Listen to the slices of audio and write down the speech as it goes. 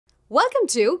Welcome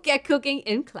to Get Cooking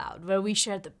in Cloud, where we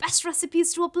share the best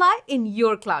recipes to apply in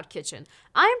your cloud kitchen.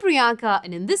 I'm Priyanka,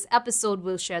 and in this episode,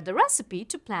 we'll share the recipe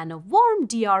to plan a warm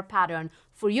DR pattern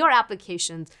for your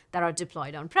applications that are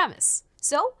deployed on-premise.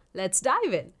 So, let's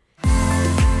dive in.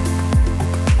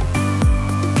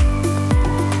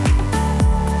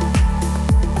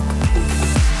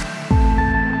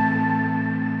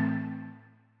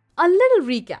 A little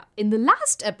recap. In the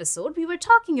last episode, we were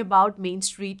talking about Main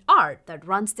Street Art that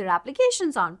runs their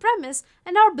applications on-premise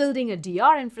and are building a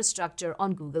DR infrastructure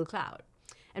on Google Cloud.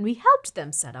 And we helped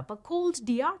them set up a cold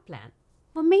DR plan.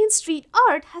 But Main Street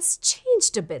Art has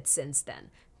changed a bit since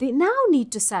then. They now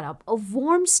need to set up a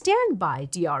warm standby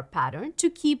DR pattern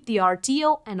to keep the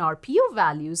RTO and RPO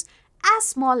values as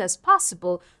small as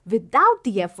possible without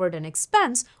the effort and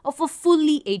expense of a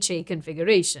fully HA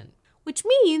configuration. Which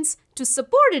means, to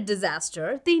support a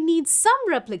disaster, they need some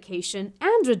replication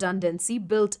and redundancy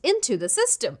built into the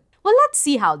system. Well, let's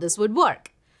see how this would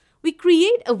work. We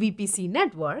create a VPC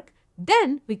network,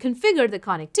 then we configure the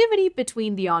connectivity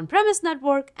between the on-premise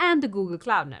network and the Google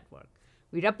Cloud network.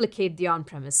 We replicate the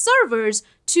on-premise servers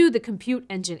to the compute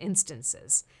engine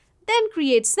instances, then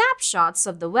create snapshots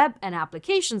of the web and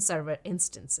application server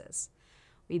instances.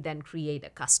 We then create a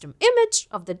custom image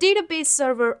of the database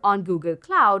server on Google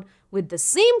Cloud with the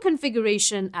same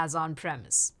configuration as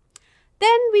on-premise.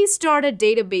 Then we start a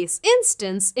database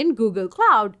instance in Google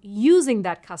Cloud using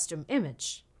that custom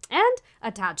image and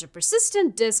attach a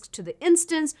persistent disk to the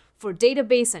instance for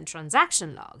database and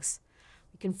transaction logs.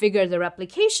 We configure the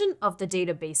replication of the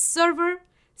database server,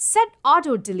 set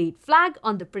auto-delete flag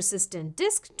on the persistent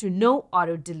disk to no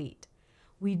auto-delete.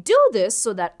 We do this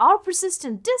so that our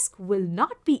persistent disk will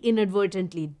not be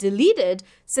inadvertently deleted,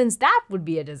 since that would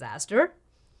be a disaster.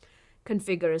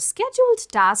 Configure a scheduled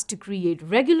task to create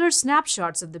regular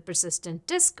snapshots of the persistent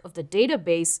disk of the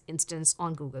database instance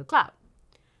on Google Cloud.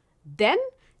 Then,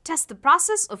 test the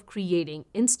process of creating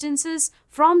instances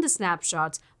from the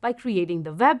snapshots by creating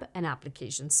the web and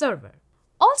application server.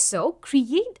 Also,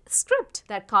 create a script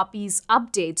that copies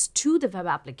updates to the web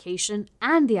application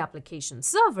and the application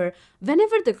server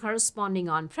whenever the corresponding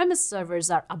on-premise servers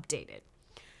are updated.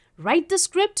 Write the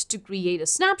script to create a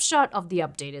snapshot of the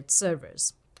updated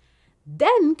servers.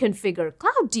 Then configure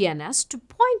Cloud DNS to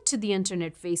point to the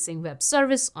internet-facing web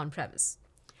service on-premise.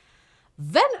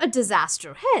 When a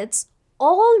disaster hits,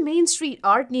 all Main Street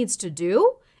Art needs to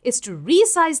do is to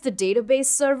resize the database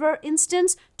server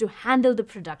instance to handle the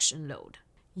production load.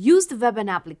 Use the web and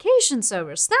application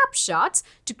server snapshots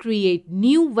to create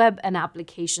new web and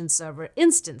application server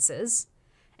instances,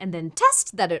 and then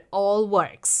test that it all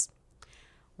works.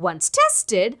 Once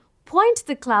tested, point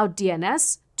the Cloud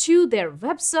DNS to their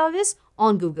web service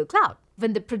on Google Cloud.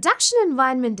 When the production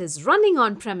environment is running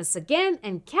on-premise again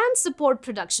and can support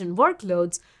production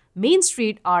workloads, Main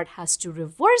Street Art has to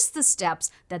reverse the steps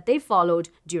that they followed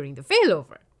during the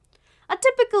failover. A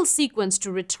typical sequence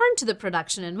to return to the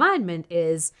production environment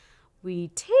is we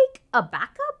take a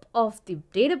backup of the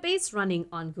database running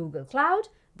on Google Cloud,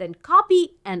 then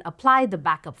copy and apply the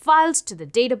backup files to the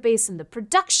database in the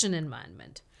production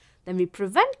environment. Then we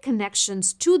prevent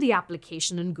connections to the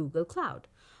application in Google Cloud.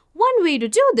 One way to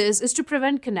do this is to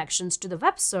prevent connections to the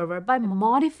web server by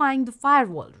modifying the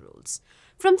firewall rules.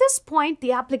 From this point,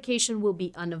 the application will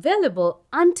be unavailable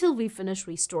until we finish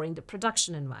restoring the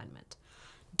production environment.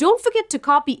 Don't forget to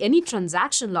copy any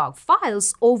transaction log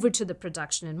files over to the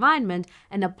production environment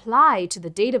and apply to the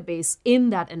database in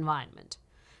that environment.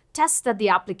 Test that the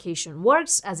application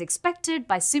works as expected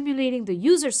by simulating the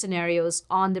user scenarios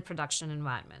on the production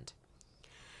environment.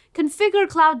 Configure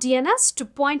Cloud DNS to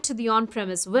point to the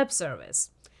on-premise web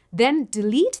service. Then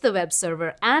delete the web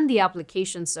server and the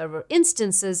application server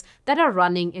instances that are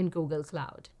running in Google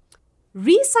Cloud.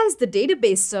 Resize the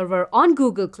database server on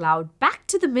Google Cloud back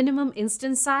to the minimum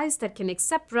instance size that can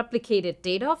accept replicated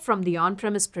data from the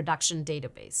on-premise production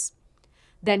database.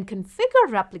 Then configure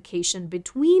replication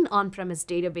between on-premise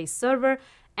database server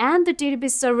and the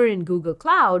database server in Google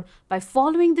Cloud by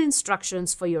following the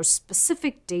instructions for your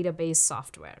specific database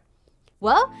software.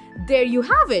 Well, there you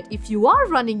have it. If you are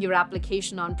running your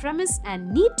application on-premise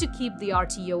and need to keep the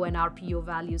RTO and RPO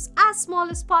values as small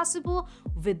as possible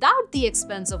without the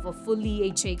expense of a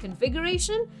fully HA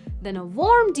configuration, then a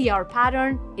warm DR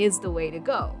pattern is the way to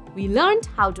go. We learned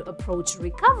how to approach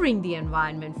recovering the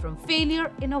environment from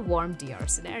failure in a warm DR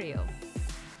scenario.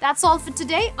 That's all for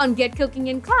today on Get Cooking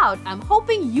in Cloud. I'm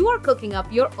hoping you are cooking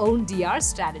up your own DR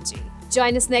strategy.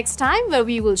 Join us next time where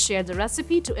we will share the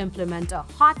recipe to implement a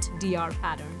hot DR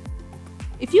pattern.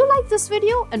 If you like this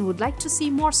video and would like to see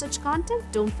more such content,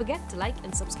 don't forget to like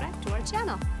and subscribe to our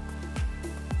channel.